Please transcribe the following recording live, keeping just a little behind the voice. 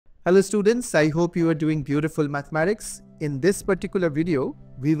Hello students, I hope you are doing beautiful mathematics. In this particular video,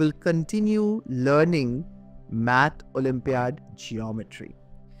 we will continue learning Math Olympiad geometry.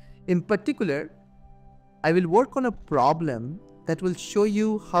 In particular, I will work on a problem that will show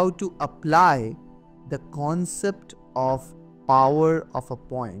you how to apply the concept of power of a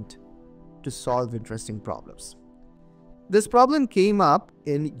point to solve interesting problems. This problem came up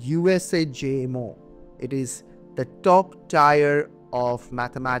in USAJMO. It is the top tier of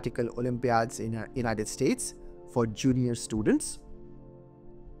mathematical Olympiads in the United States for junior students.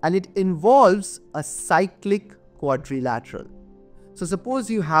 And it involves a cyclic quadrilateral. So suppose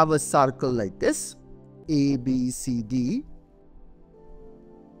you have a circle like this, A, B, C, D.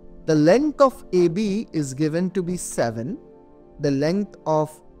 The length of AB is given to be 7. The length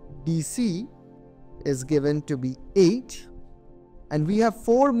of DC is given to be 8. And we have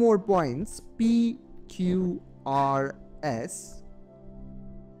 4 more points, P, Q, R, S.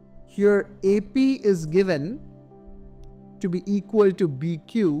 Here AP is given to be equal to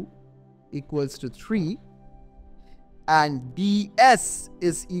BQ equals to 3. And DS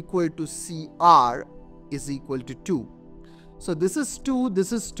is equal to CR is equal to 2. So this is 2,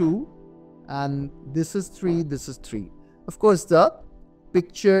 this is 2, and this is 3, this is 3. Of course, the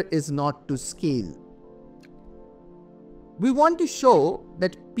picture is not to scale. We want to show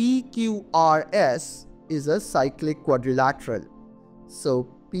that PQRS is a cyclic quadrilateral.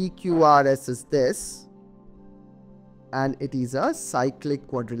 So PQRS is this, and it is a cyclic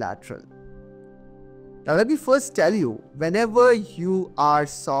quadrilateral. Now let me first tell you, whenever you are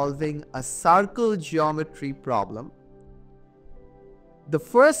solving a circle geometry problem, the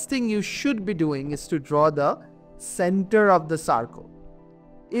first thing you should be doing is to draw the center of the circle,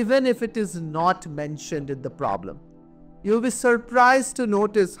 even if it is not mentioned in the problem. You'll be surprised to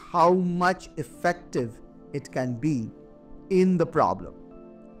notice how much effective it can be in the problem.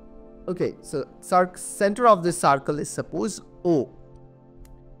 Okay, so center of this circle is suppose O.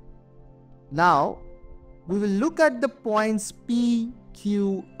 Now, we will look at the points P,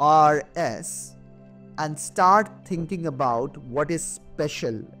 Q, R, S and start thinking about what is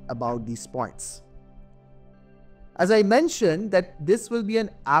special about these points. As I mentioned, that this will be an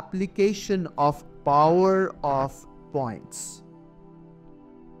application of power of points.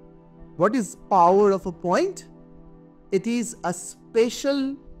 What is power of a point? It is a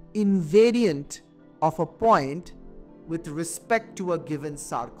special invariant of a point with respect to a given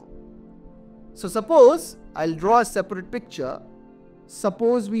circle. So suppose I'll draw a separate picture.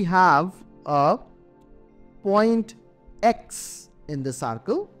 Suppose we have a point X in the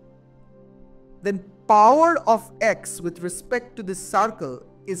circle. Then power of X with respect to this circle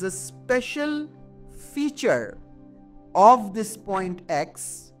is a special feature of this point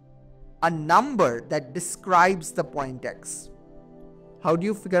X, a number that describes the point X. How do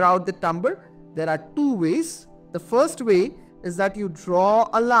you figure out the number? There are two ways. The first way is that you draw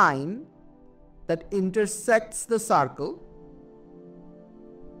a line that intersects the circle.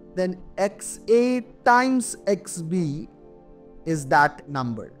 Then XA times XB is that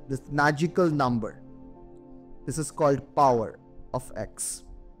number, this magical number. This is called power of X.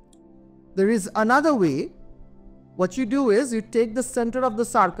 There is another way. What you do is you take the center of the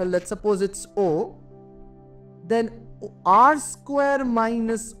circle, let's suppose it's O, then R square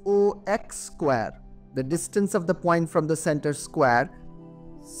minus OX square, the distance of the point from the center square,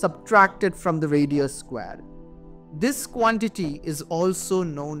 subtracted from the radius square. This quantity is also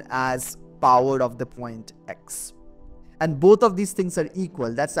known as power of the point X. And both of these things are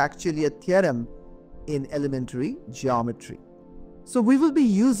equal. That's actually a theorem in elementary geometry. So we will be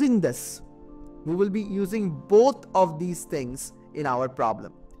using this. We will be using both of these things in our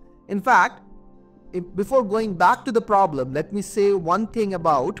problem. In fact, before going back to the problem, let me say one thing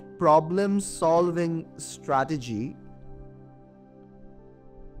about problem solving strategy.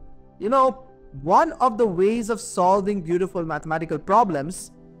 You know, one of the ways of solving beautiful mathematical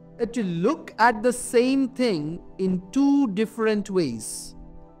problems is to look at the same thing in two different ways.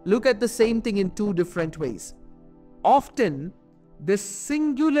 Look at the same thing in two different ways. Often, this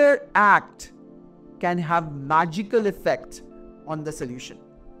singular act can have magical effect on the solution.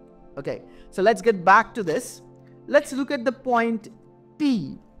 Okay, so let's get back to this. Let's look at the point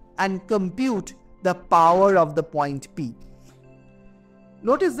P and compute the power of the point P.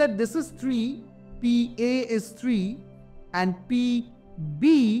 Notice that this is 3, PA is 3 and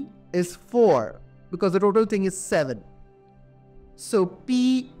PB is 4 because the total thing is 7. So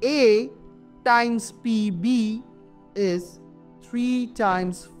PA times PB is 3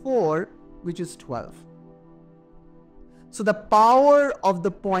 times 4, which is 12. So the power of the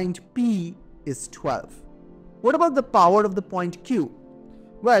point P is 12. What about the power of the point Q?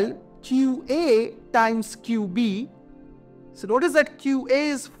 Well, QA times QB. So notice that QA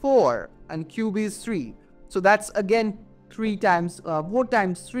is 4 and QB is 3. So that's again 4 times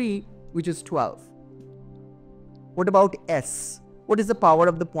 3, which is 12. What about S? What is the power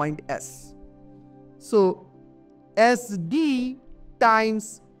of the point S? So SD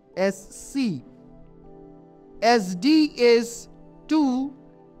times SC. SD is 2,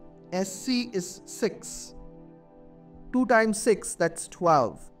 SC is 6. 2 times 6, that's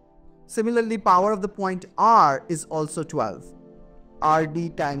 12. Similarly, power of the point R is also 12.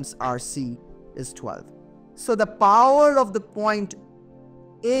 RD times RC is 12. So the power of the point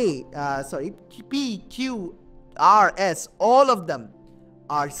P, Q, R, S, all of them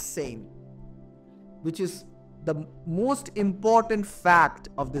are same, which is the most important fact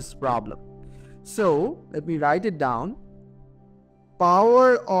of this problem. So let me write it down.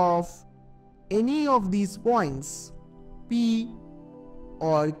 Power of any of these points, P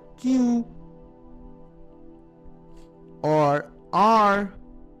or Q or R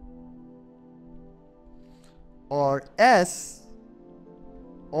or S,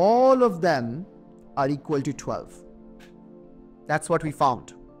 all of them are equal to 12. That's what we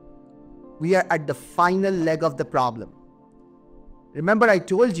found. We are at the final leg of the problem. Remember, I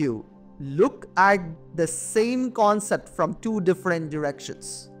told you, look at the same concept from 2 different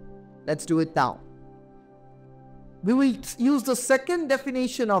directions. Let's do it now. We will use the second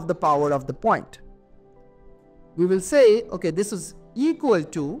definition of the power of the point. We will say, okay, this is equal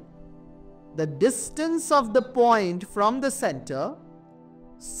to the distance of the point from the center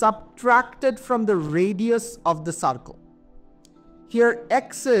subtracted from the radius of the circle. Here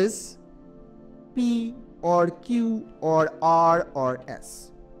X is P or Q or R or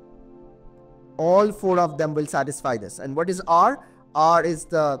S. All 4 of them will satisfy this. And what is R? R is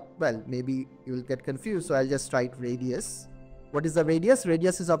the, well, maybe you will get confused, so I'll just write radius. What is the radius?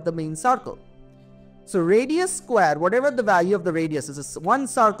 Radius is of the main circle. So radius square, whatever the value of the radius is, one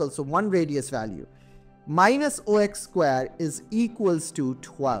circle, so one radius value, minus OX square is equals to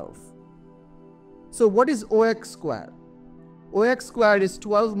 12. So what is OX square? OX square is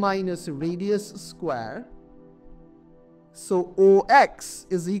 12 minus radius square. So OX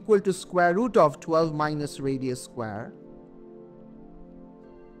is equal to square root of 12 minus radius square.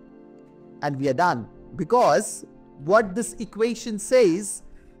 And we are done. Because what this equation says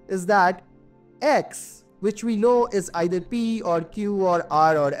is that X, which we know is either P or Q or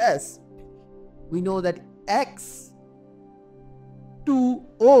R or S, we know that X to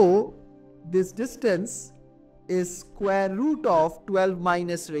O, this distance, is square root of 12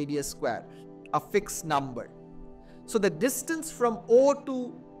 minus radius square, a fixed number. So the distance from O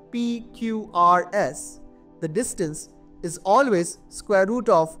to P, Q, R, S, the distance is always square root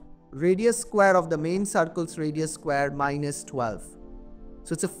of radius square of the main circle's radius square minus 12.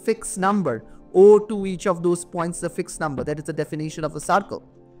 So it's a fixed number. O to each of those points is a fixed number. That is the definition of a circle.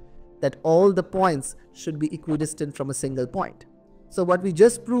 That all the points should be equidistant from a single point. So what we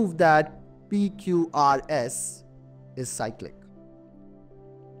just proved that PQRS is cyclic.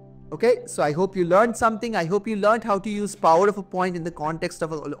 Okay, so I hope you learned something. I hope you learned how to use power of a point in the context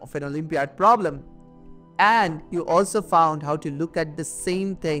of an Olympiad problem. And you also found how to look at the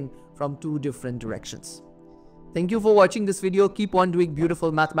same thing from 2 different directions. Thank you for watching this video. Keep on doing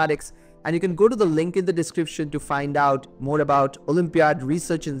beautiful mathematics. And you can go to the link in the description to find out more about Olympiad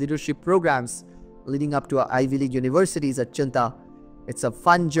research and leadership programs leading up to our Ivy League universities at Cheenta. It's a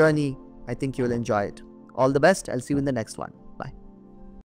fun journey. I think you'll enjoy it. All the best. I'll see you in the next one.